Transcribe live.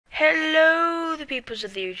Hello, the peoples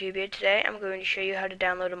of the YouTube here. Today I'm going to show you how to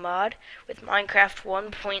download a mod with Minecraft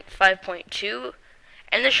 1.5.2,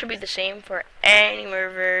 and this should be the same for any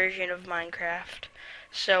more version of Minecraft.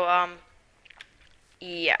 So,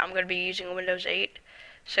 yeah, I'm going to be using a Windows 8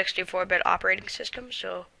 64-bit operating system,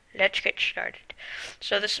 so let's get started.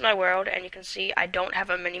 So this is my world, and you can see I don't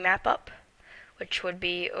have a mini-map up, which would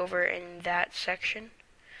be over in that section.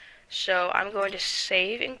 So I'm going to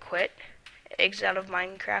save and quit, exit out of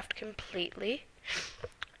Minecraft completely,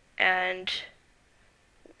 and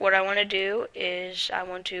what I want to do is I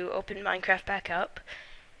want to open Minecraft back up,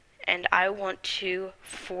 and I want to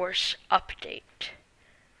force update.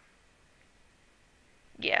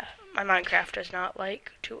 Yeah, my Minecraft does not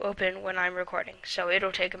like to open when I'm recording, so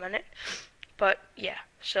it'll take a minute, but yeah,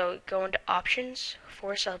 so go into options,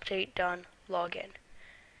 force update, done, login,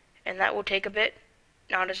 and that will take a bit.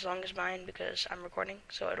 Not as long as mine because I'm recording,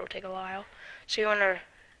 so it'll take a while. So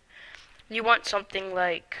you want something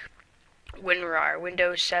like WinRAR,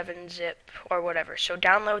 Windows 7 zip, or whatever. So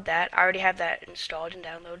download that. I already have that installed and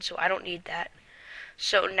downloaded, so I don't need that.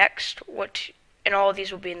 So next, and all of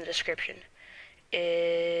these will be in the description,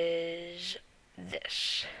 is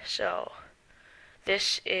this. So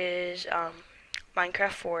this is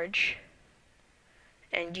Minecraft Forge,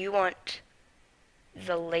 and you want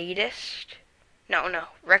the latest. No,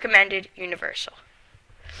 recommended universal.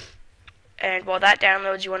 And while that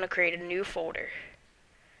downloads, you want to create a new folder.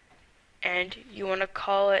 And you want to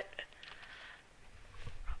call it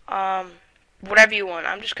whatever you want.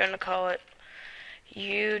 I'm just going to call it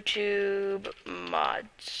YouTube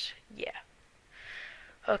Mods. Yeah.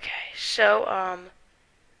 Okay, so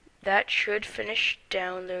that should finish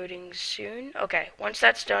downloading soon. Okay, once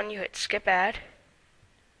that's done, you hit skip ad.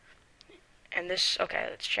 And this, okay,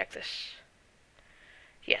 let's check this.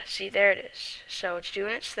 Yeah, see, there it is. So it's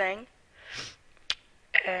doing its thing.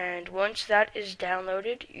 And once that is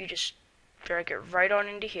downloaded, you just drag it right on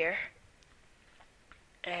into here.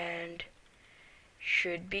 And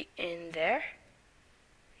should be in there.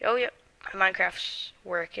 Oh, yep, Minecraft's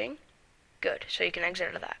working. Good, so you can exit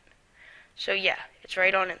out of that. So yeah, it's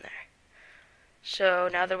right on in there. So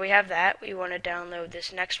now that we have that, we want to download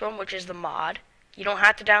this next one, which is the mod. You don't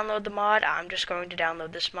have to download the mod. I'm just going to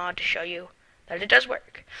download this mod to show you that it does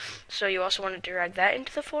work. So you also want to drag that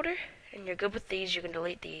into the folder, and you're good with these. You can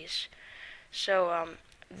delete these. So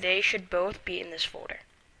they should both be in this folder.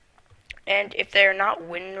 And if they're not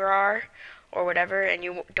WinRAR or whatever, and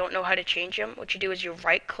you don't know how to change them, what you do is you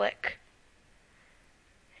right click,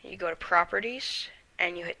 you go to properties,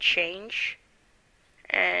 and you hit change.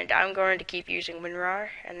 And I'm going to keep using WinRAR,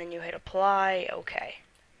 and then you hit apply, okay.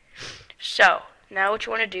 So now what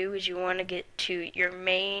you want to do is you want to get to your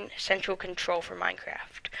main central control for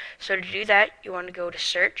Minecraft. So to do that, you want to go to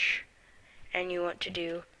search, and you want to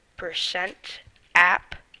do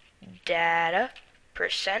 %app data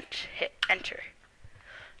 %, hit enter.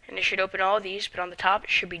 And it should open all of these, but on the top it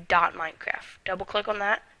should be .minecraft. Double click on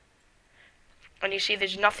that, and you see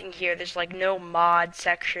there's nothing here. There's like no mod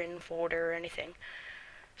section, folder, or anything.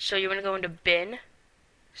 So you want to go into bin.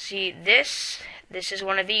 See, this is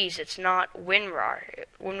one of these. It's not WinRAR.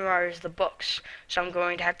 WinRAR is the books. So I'm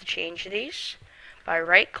going to have to change these by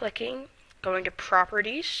right-clicking, going to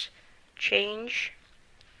Properties, Change,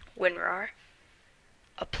 WinRAR,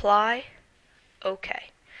 Apply,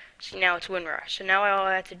 OK. See, now it's WinRAR. So now all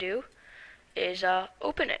I have to do is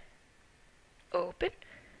open it. Open.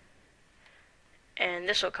 And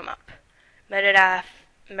this will come up. Meta-inf,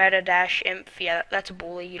 yeah, that's a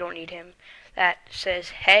bully. You don't need him. That says,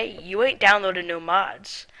 hey, you ain't downloaded no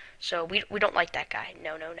mods. So we don't like that guy.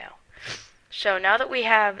 No. So now that we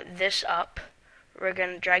have this up, we're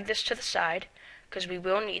going to drag this to the side, because we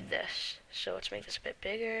will need this. So let's make this a bit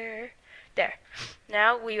bigger. There.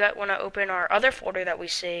 Now we want to open our other folder that we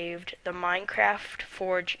saved, the Minecraft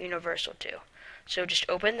Forge Universal 2. So just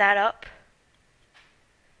open that up.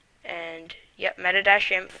 And, yep,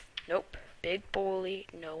 meta-inf. Nope. Big bully.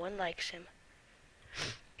 No one likes him.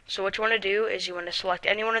 So what you want to do is you want to select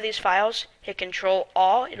any one of these files, hit Control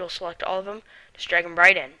All, it'll select all of them, just drag them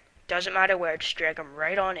right in. Doesn't matter where, just drag them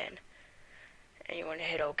right on in. And you want to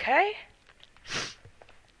hit OK.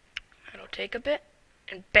 It'll take a bit,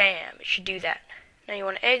 and bam, it should do that. Now you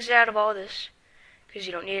want to exit out of all this, because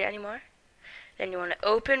you don't need it anymore. Then you want to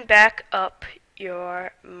open back up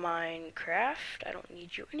your Minecraft. I don't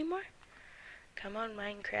need you anymore. Come on,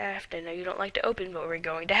 Minecraft. I know you don't like to open, but we're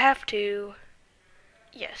going to have to.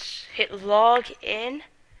 Yes, hit log in,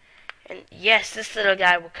 and yes, this little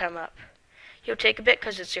guy will come up. He'll take a bit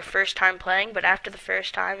because it's your first time playing, but after the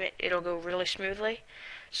first time, it'll go really smoothly.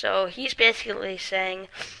 So he's basically saying,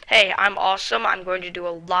 hey, I'm awesome. I'm going to do a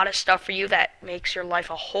lot of stuff for you that makes your life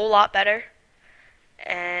a whole lot better.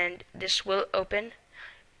 And this will open.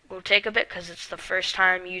 Will take a bit because it's the first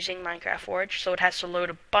time using Minecraft Forge, so it has to load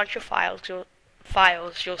a bunch of files.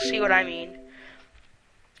 You'll see what I mean.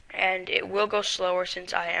 And it will go slower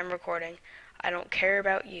since I am recording. I don't care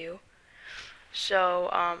about you.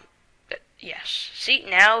 So, yes.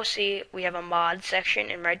 See, we have a mod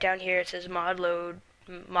section, and right down here it says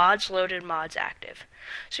mods loaded, mods active.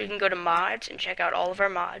 So you can go to mods and check out all of our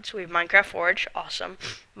mods. We have Minecraft Forge, awesome.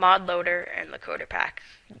 Mod Loader, and the Coder Pack.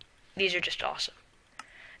 These are just awesome.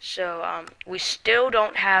 So, we still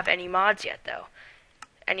don't have any mods yet, though.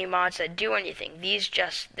 Any mods that do anything.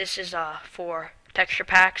 This is, for texture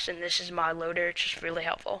packs, and this is Mod Loader. It's just really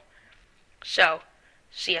helpful. So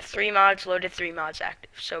you have 3 mods loaded, 3 mods active.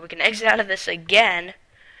 So we can exit out of this again,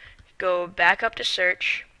 go back up to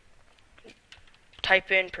search, type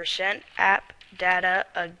in %app data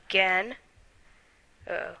again.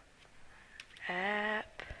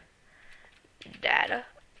 App data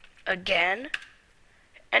again.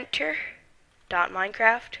 Enter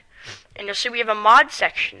 .minecraft, and you'll see we have a mod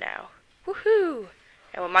section now. Woohoo!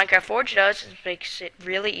 And what Minecraft Forge does is makes it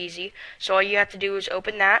really easy. So all you have to do is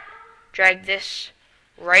open that, drag this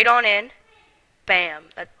right on in, bam.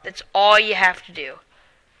 That's all you have to do.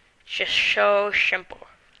 It's just so simple.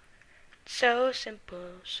 So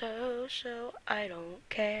simple, so I don't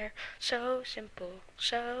care. So simple,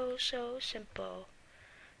 so simple.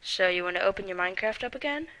 So you want to open your Minecraft up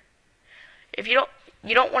again. If you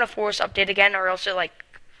don't want to force update again, or else it like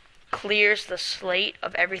clears the slate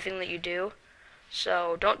of everything that you do.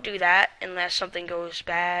 So don't do that unless something goes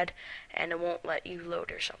bad and it won't let you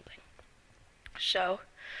load or something. So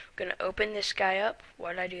I'm going to open this guy up.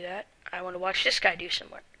 Why did I do that? I want to watch this guy do some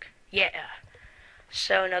work. Yeah.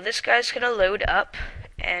 So now this guy's going to load up,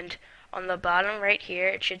 and on the bottom right here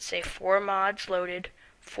it should say 4 mods loaded,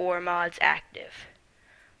 4 mods active.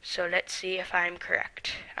 So let's see if I'm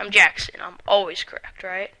correct. I'm Jackson. I'm always correct,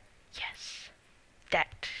 right? Yes.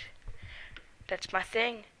 That's my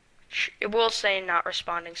thing. It will say not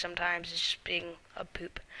responding sometimes. It's just being a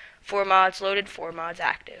poop. 4 mods loaded, 4 mods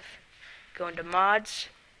active. Go into mods,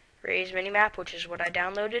 raise minimap, which is what I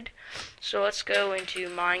downloaded. So let's go into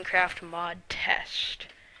Minecraft mod test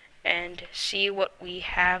and see what we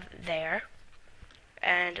have there.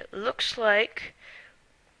 And it looks like,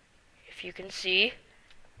 if you can see,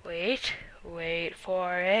 wait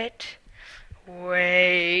for it. Oh,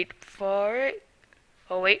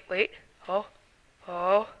 wait.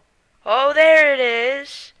 Oh, there it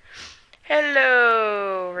is.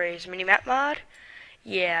 Hello, raise minimap mod.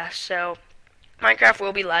 Yeah, so Minecraft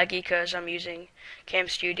will be laggy because I'm using Cam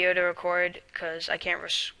Studio to record, because I can't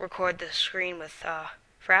record the screen with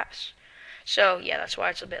Fraps. So yeah, that's why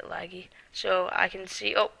it's a bit laggy. So I can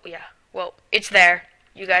see, oh yeah, well, it's there.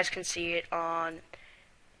 You guys can see it on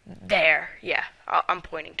there. Yeah, I'm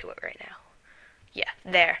pointing to it right now. Yeah,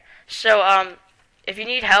 there. So if you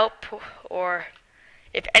need help, or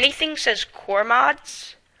if anything says core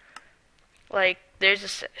mods, like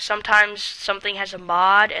sometimes something has a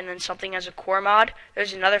mod and then something has a core mod.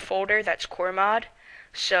 There's another folder that's core mod.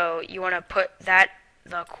 So you want to put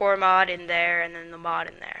the core mod in there, and then the mod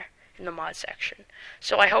in there in the mod section.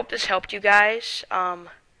 So I hope this helped you guys.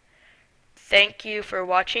 Thank you for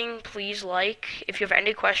watching. Please like. If you have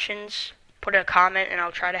any questions, put a comment and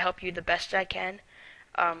I'll try to help you the best I can.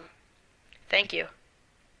 Thank you.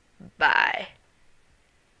 Bye.